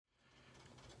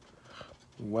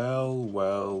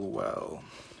Well.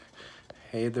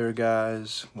 Hey there,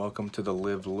 guys. Welcome to the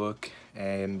Live Look.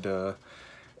 And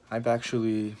I've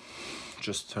actually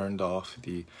just turned off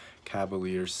the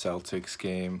Cavaliers-Celtics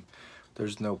game.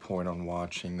 There's no point on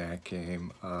watching that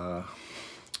game.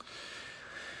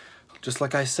 Just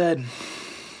like I said,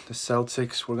 the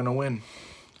Celtics were going to win.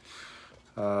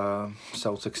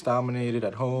 Celtics dominated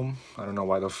at home. I don't know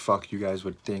why the fuck you guys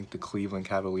would think the Cleveland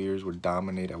Cavaliers would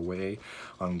dominate away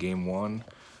on game one.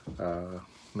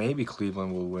 Maybe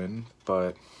Cleveland will win,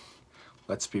 but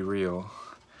let's be real.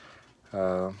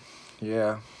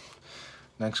 Yeah,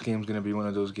 next game's gonna be one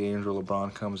of those games where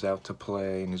LeBron comes out to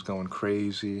play and he's going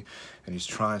crazy and he's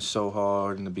trying so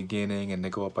hard in the beginning and they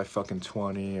go up by fucking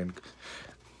 20 and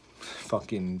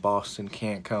fucking Boston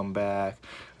can't come back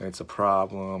and it's a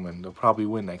problem and they'll probably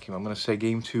win that game. I'm gonna say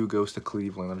game two goes to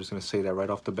Cleveland. I'm just gonna say that right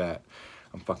off the bat.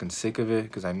 I'm fucking sick of it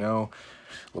because I know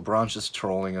LeBron's just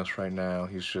trolling us right now.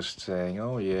 He's just saying,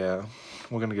 oh yeah,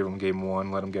 we're going to give him game one,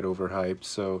 let him get overhyped,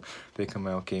 so they come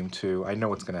out game two. I know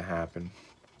what's going to happen.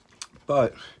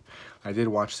 But I did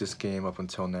watch this game up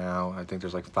until now. I think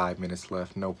there's like 5 minutes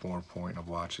left. No more point of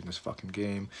watching this fucking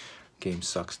game. Game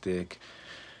sucks dick.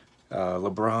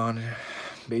 LeBron,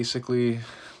 basically,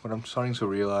 what I'm starting to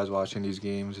realize watching these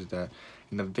games is that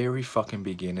in the very fucking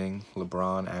beginning,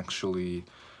 LeBron actually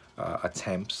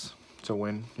attempts to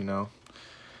win,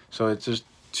 So it's just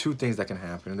two things that can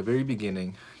happen. In the very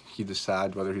beginning, he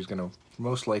decides whether he's going to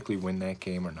most likely win that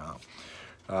game or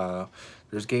not.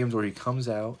 There's games where he comes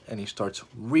out and he starts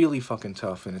really fucking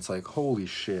tough, and it's like, holy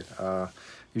shit.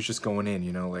 He's just going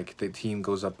in, like the team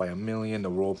goes up by 1,000,000, the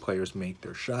role players make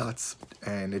their shots,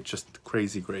 and it's just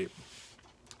crazy great.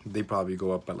 They probably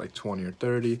go up by like 20 or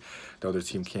 30. The other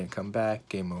team can't come back.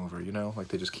 Game over, Like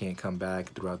they just can't come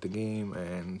back throughout the game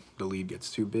and the lead gets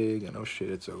too big and oh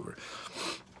shit, it's over.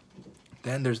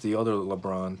 Then there's the other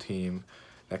LeBron team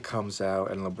that comes out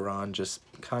and LeBron just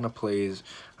kind of plays,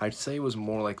 I'd say it was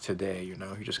more like today,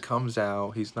 He just comes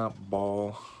out. He's not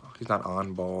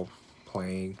on ball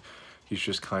playing. He's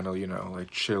just kind of, like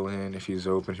chilling. If he's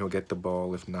open, he'll get the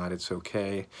ball. If not, it's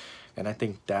okay. And I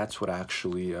think that's what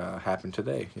actually happened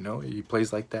today. He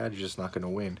plays like that, he's just not going to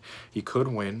win. He could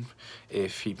win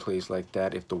if he plays like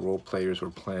that, if the role players were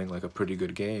playing like a pretty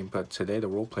good game. But today, the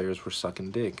role players were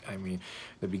sucking dick. I mean,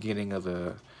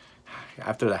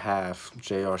 after the half,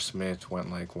 J.R. Smith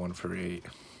went like 1 for 8.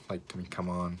 Like, I mean, come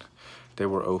on. They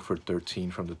were 0 for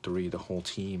 13 from the 3, the whole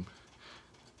team,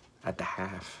 at the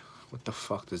half. What the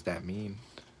fuck does that mean?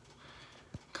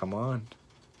 Come on.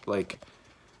 Like,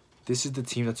 this is the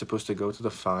team that's supposed to go to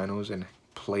the finals and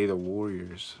play the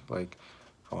Warriors. Like,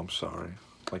 oh, I'm sorry.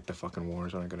 Like, the fucking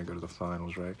Warriors aren't going to go to the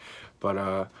finals, right?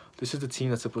 But this is the team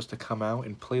that's supposed to come out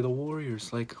and play the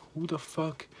Warriors. Like, who the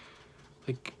fuck?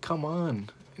 Like, come on.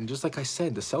 And just like I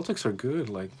said, the Celtics are good.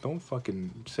 Like, don't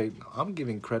fucking say... I'm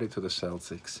giving credit to the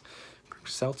Celtics.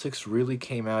 Celtics really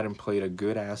came out and played a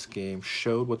good-ass game,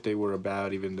 showed what they were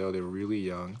about even though they were really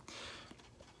young.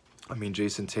 I mean,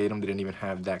 Jason Tatum didn't even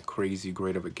have that crazy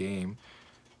great of a game,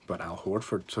 but Al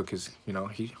Horford took his,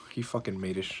 he fucking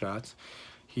made his shots.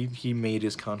 He made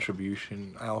his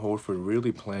contribution. Al Horford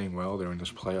really playing well there in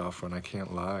this playoff run, I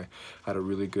can't lie. Had a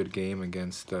really good game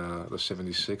against the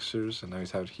 76ers,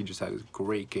 and he just had a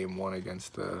great game one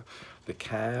against the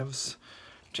Cavs.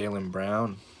 Jaylen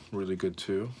Brown, really good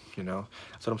too,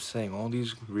 That's what I'm saying. All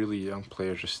these really young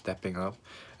players are stepping up,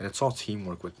 and it's all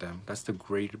teamwork with them. That's the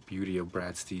great beauty of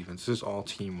Brad Stevens. This is all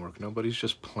teamwork. Nobody's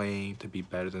just playing to be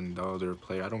better than the other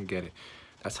player. I don't get it.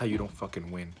 That's how you don't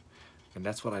fucking win, and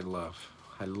that's what I love.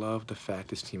 I love the fact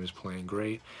this team is playing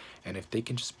great, and if they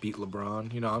can just beat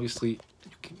LeBron, obviously,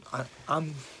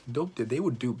 they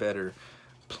would do better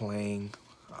playing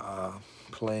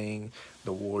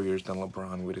the Warriors than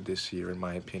LeBron would this year, in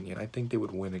my opinion. I think they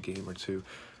would win a game or two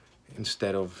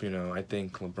instead of, I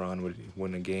think LeBron would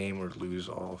win a game or lose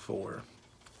all 4.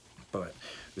 But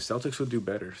the Celtics would do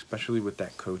better, especially with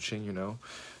that coaching,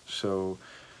 So,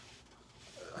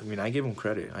 I mean, I give them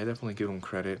credit. I definitely give them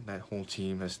credit. That whole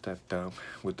team has stepped up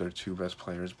with their 2 best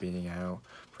players being out.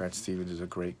 Brad Stevens is a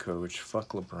great coach. Fuck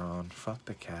LeBron. Fuck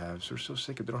the Cavs. They're so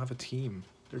sick of they don't have a team.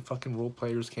 Their fucking role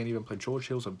players can't even play. George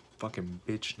Hill's a fucking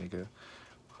bitch, nigga.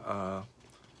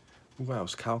 Who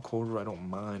else? Kyle Korver, I don't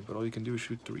mind, but all you can do is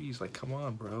shoot threes. Like, come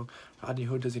on, bro. Rodney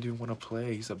Hood doesn't even want to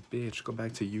play. He's a bitch. Go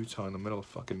back to Utah in the middle of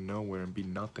fucking nowhere and be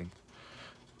nothing.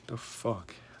 What the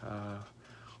fuck?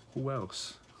 Who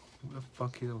else? Who the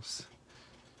fuck else?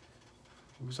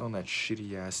 Who's on that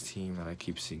shitty ass team that I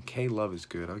keep seeing? K Love is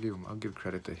good. I'll give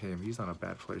credit to him. He's not a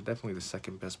bad player. Definitely the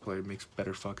second best player. Makes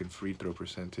better fucking free throw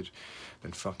percentage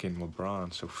than fucking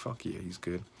LeBron. So fuck yeah, he's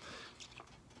good.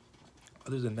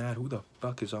 Other than that, who the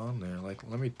fuck is on there? Like,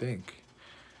 let me think.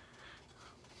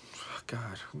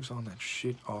 God, who's on that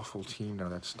shit awful team now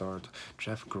that starts?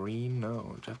 Jeff Green?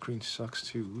 No, Jeff Green sucks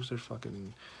too. Who's their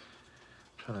fucking...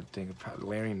 trying to think.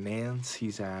 Larry Nance,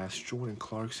 he's ass. Jordan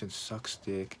Clarkson sucks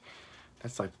dick.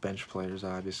 That's like bench players,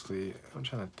 obviously. I'm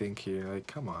trying to think here. Like,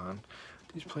 come on.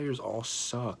 These players all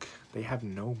suck. They have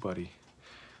nobody.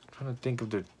 I'm trying to think of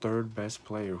their third best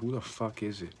player. Who the fuck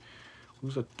is it?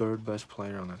 Who's the third best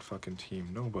player on that fucking team?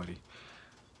 Nobody.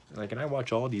 Like, and I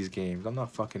watch all these games. I'm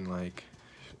not fucking like...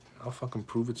 I'll fucking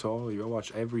prove it to all of you. I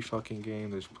watch every fucking game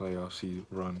this playoff season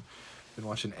run. Been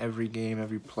watching every game,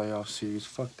 every playoff series.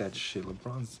 Fuck that shit.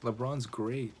 LeBron's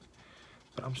great.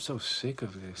 But I'm so sick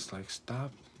of this. Like,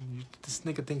 stop. This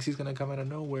nigga thinks he's gonna come out of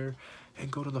nowhere and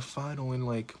go to the final in,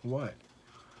 like, what?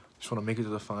 Just want to make it to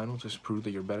the final? Just prove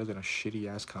that you're better than a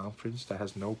shitty-ass conference that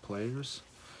has no players?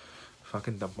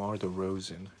 Fucking DeMar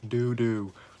DeRozan.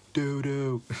 Doo-doo.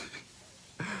 Doo-doo.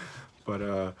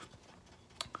 But,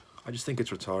 I just think it's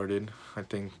retarded. I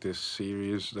think this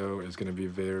series, though, is going to be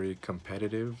very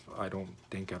competitive. I don't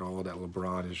think at all that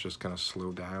LeBron is just going to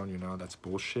slow down, you know? That's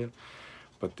bullshit.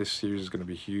 But this series is going to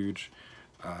be huge.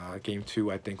 Game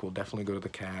 2, I think, will definitely go to the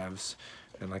Cavs.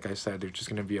 And like I said, there's just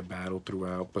going to be a battle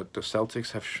throughout. But the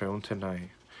Celtics have shown tonight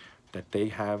that they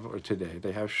have, or today,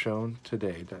 they have shown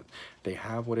today that they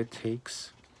have what it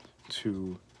takes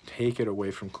to take it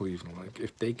away from Cleveland. Like,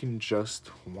 if they can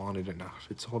just want it enough.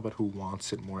 It's all about who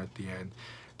wants it more at the end.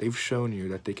 They've shown you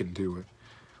that they can do it.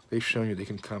 They've shown you they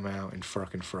can come out and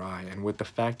fucking fry. And with the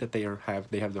fact that they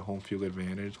have the home field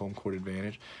advantage, home court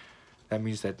advantage, that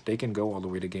means that they can go all the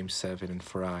way to Game 7 and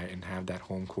fry and have that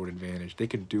home court advantage. They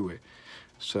can do it.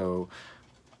 So,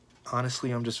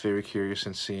 honestly, I'm just very curious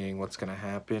in seeing what's going to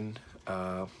happen.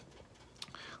 I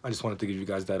just wanted to give you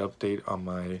guys that update on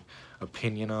my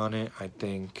opinion on it. I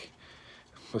think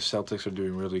the Celtics are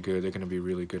doing really good. They're going to be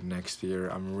really good next year.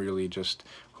 I'm really just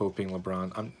hoping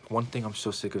LeBron... one thing I'm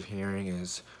so sick of hearing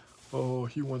is, oh,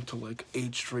 he went to like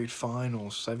 8 straight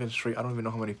finals, 7 straight... I don't even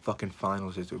know how many fucking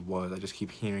finals it was. I just keep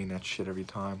hearing that shit every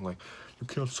time. Like, you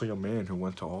can't say a man who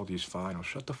went to all these finals.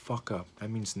 Shut the fuck up.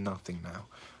 That means nothing now.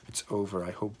 It's over.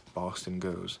 I hope Boston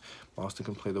goes. Boston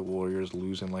can play the Warriors,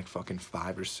 lose in like fucking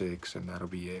 5 or 6, and that'll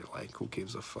be it. Like, who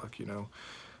gives a fuck, you know?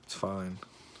 It's fine.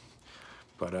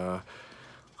 But,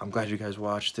 I'm glad you guys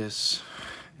watched this,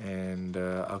 and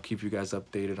I'll keep you guys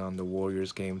updated on the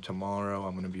Warriors game tomorrow.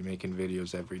 I'm going to be making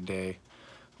videos every day.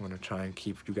 I'm going to try and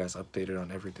keep you guys updated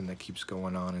on everything that keeps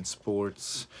going on in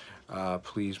sports.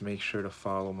 Please make sure to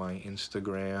follow my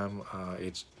Instagram.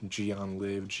 It's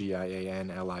Gianliv,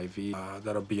 Gianliv.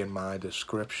 That'll be in my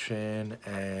description,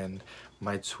 and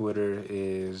my Twitter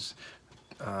is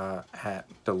at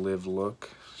the Live Look,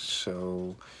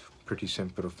 so pretty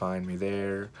simple to find me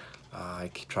there.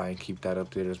 I try and keep that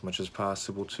updated as much as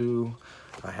possible too.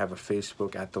 I have a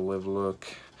Facebook at the Live Look,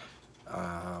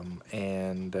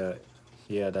 and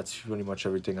yeah, that's pretty much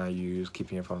everything I use,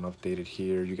 keeping everyone updated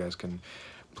here. You guys can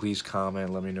please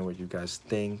comment, let me know what you guys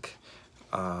think.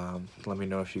 Let me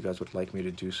know if you guys would like me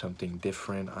to do something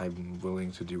different. I'm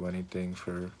willing to do anything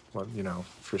for, well, you know,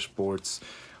 for sports.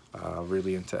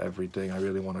 Really into everything. I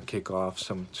really want to kick off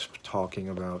some talking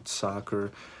about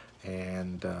soccer,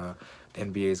 and the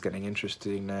NBA is getting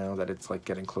interesting now that it's like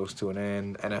getting close to an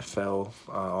end. NFL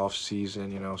off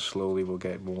season, you know, slowly will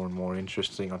get more and more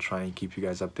interesting. I'll try and keep you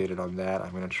guys updated on that.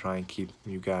 I'm gonna try and keep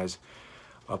you guys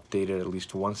updated at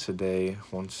least once a day,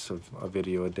 a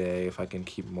video a day. If I can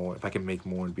keep more, if I can make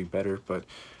more, it'd be better. But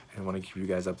I want to keep you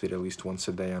guys updated at least once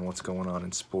a day on what's going on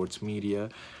in sports media.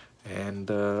 And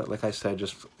like I said,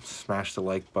 just smash the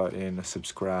like button,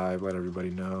 subscribe, let everybody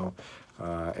know.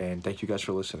 And thank you guys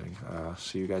for listening.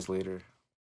 See you guys later.